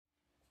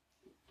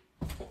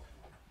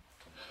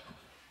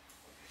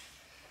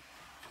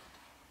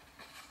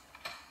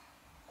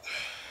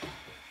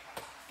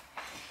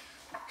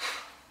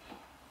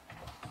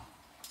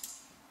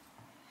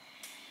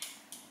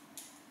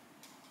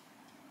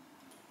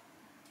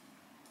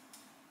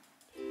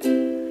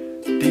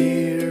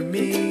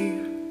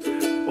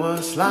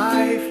What's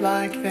life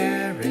like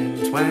there in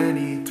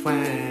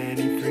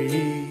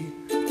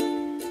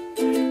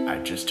 2023? I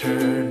just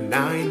turned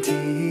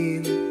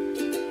 19.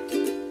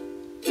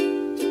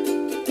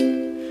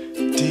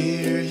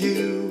 Dear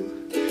you,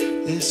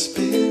 it's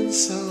been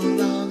so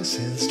long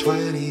since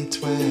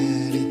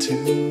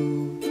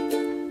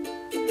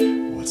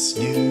 2022. What's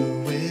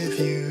new with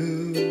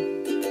you?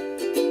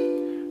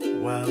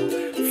 Well,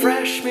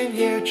 freshman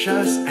year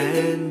just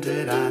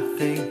ended. I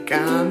think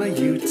I'm a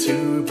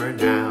YouTuber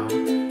now.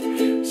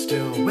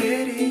 Still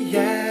witty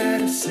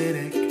yet a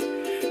cynic.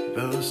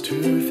 Those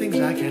two things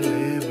I can't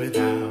live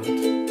without.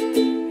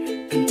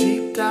 And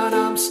deep down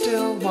I'm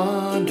still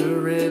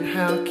wondering,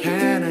 how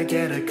can I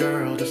get a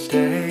girl to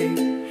stay?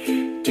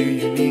 Do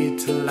you need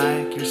to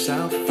like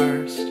yourself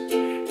first?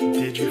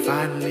 Did you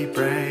finally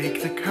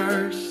break the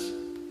curse?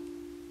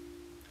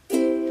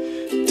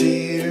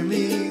 Dear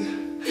me,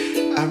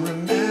 I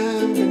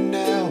remember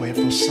now,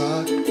 April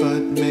sucked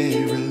but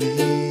May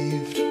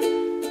relieved.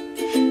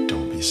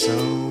 Don't be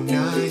so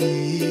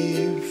naive.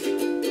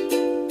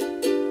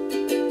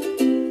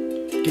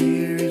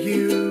 Dear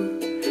you,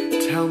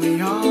 tell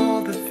me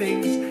all the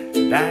things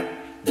that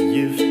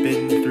you've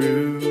been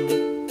through.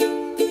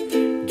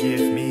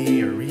 Give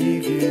me a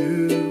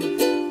review.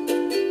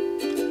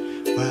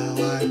 Well,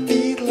 I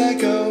beat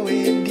Lego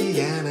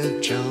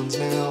Indiana Jones,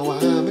 now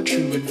I'm a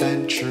true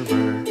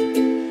adventurer.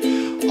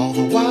 All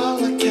the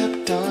while I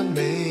kept on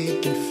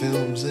making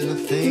films, and I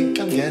think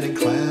I'm getting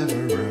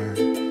cleverer.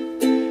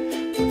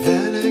 But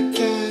then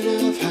again,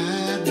 I've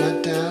had my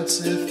doubts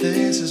if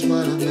this is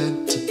what I'm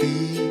meant to be.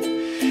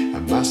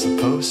 Am I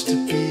supposed to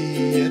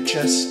be a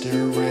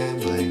jester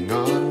rambling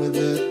on with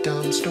a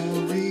dumb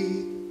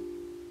story?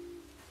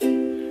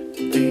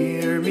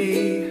 Dear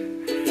me,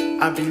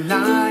 I'd be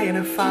lying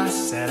if I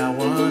said I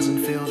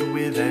wasn't filled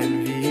with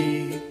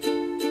envy.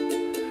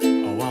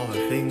 Oh, all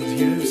the things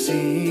you've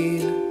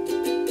seen.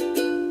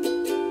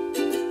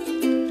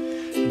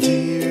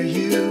 Dear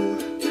you,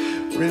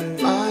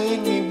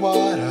 remind me,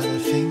 what are the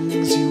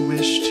things you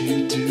wish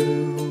to do?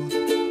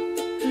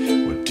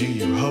 What do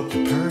you hope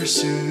to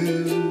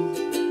pursue?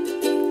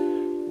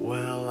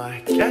 Well,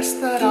 I guess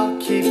that I'll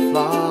keep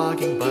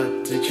vlogging,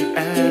 but did you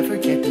ever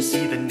get to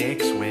see the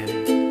Knicks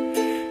win?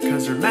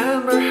 'Cause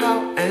remember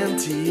how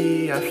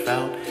empty I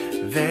felt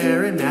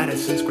there in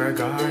Madison Square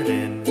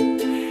Garden?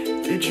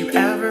 Did you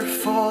ever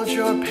fold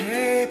your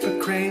paper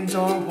cranes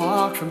or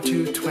walk from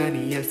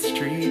 220th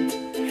Street?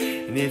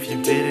 And if you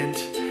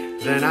didn't,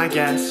 then I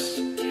guess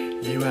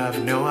you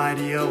have no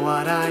idea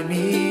what I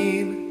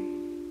mean.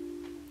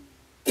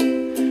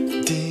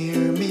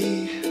 Dear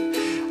me,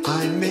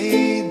 I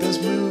made those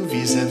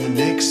movies and the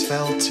Knicks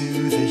fell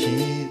to the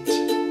heat.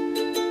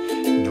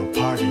 No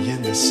party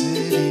in the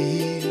city.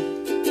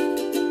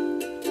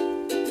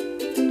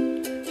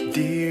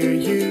 Dear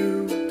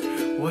you,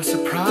 what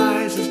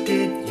surprises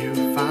did you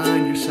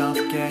find yourself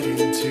getting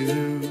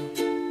into?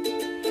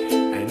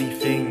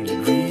 Anything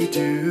you'd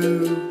redo?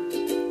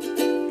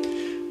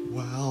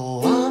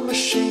 Well, I'm a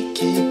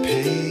shaky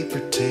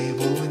paper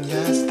table, and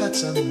yes,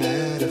 that's a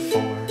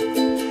metaphor.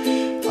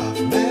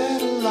 I've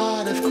met a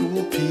lot of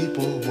cool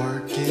people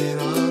working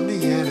on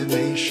the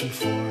animation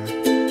floor.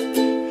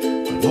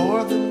 But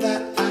more than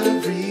that,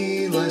 I've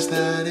realized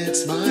that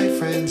it's my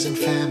friends and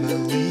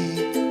family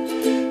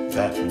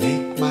that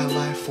make my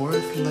life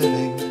worth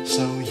living,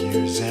 so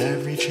use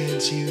every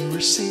chance you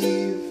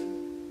receive.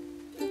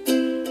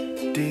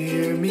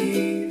 Dear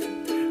me,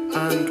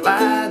 I'm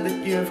glad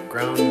that you've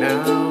grown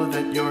now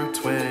that you're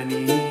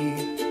 20.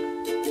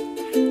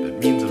 That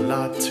means a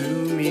lot to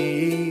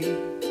me.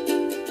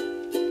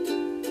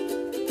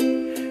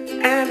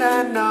 And I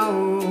know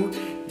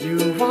you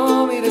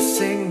want me to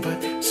sing, but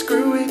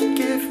screw it,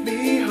 give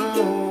me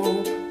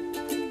hope.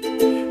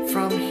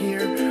 From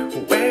here,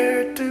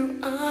 where do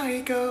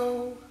I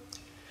go?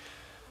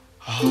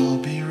 I'll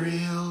be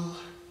real,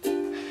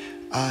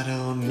 I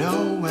don't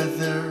know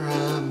whether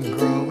I'm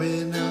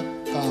growing up.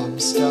 I'm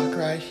stuck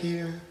right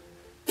here,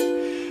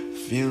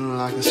 feeling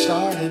like the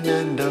start and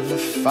end of a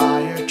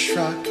fire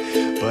truck.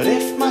 But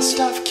if my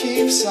stuff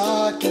keeps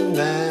sucking,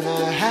 then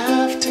I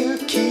have to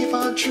keep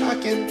on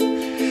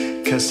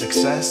trucking. 'Cause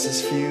success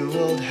is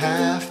fueled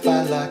half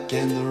by luck,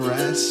 and the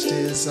rest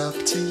is up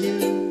to you.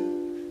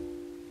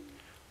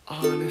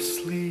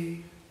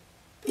 Honestly,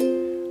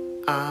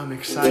 I'm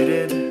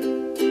excited.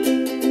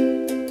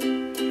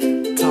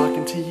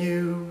 Talking to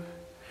you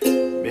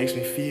makes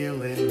me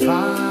feel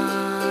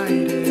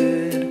invited.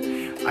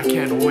 I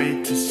can't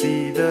wait to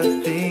see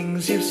the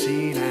things you've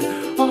seen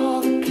and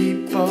all the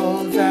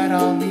people that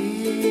I'll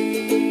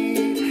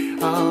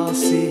meet. I'll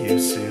see you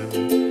soon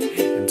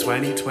in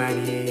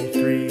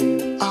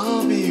 2023.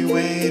 I'll be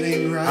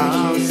waiting right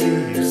here. I'll see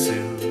you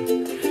soon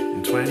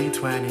in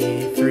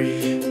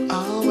 2023.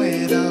 I'll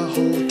wait a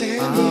whole damn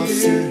year. I'll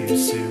see you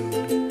soon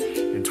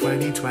in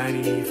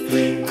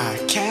 2023. I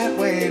can't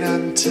wait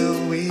until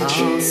we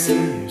cheer. I'll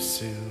see you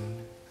soon.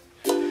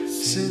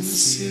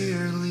 Sincere.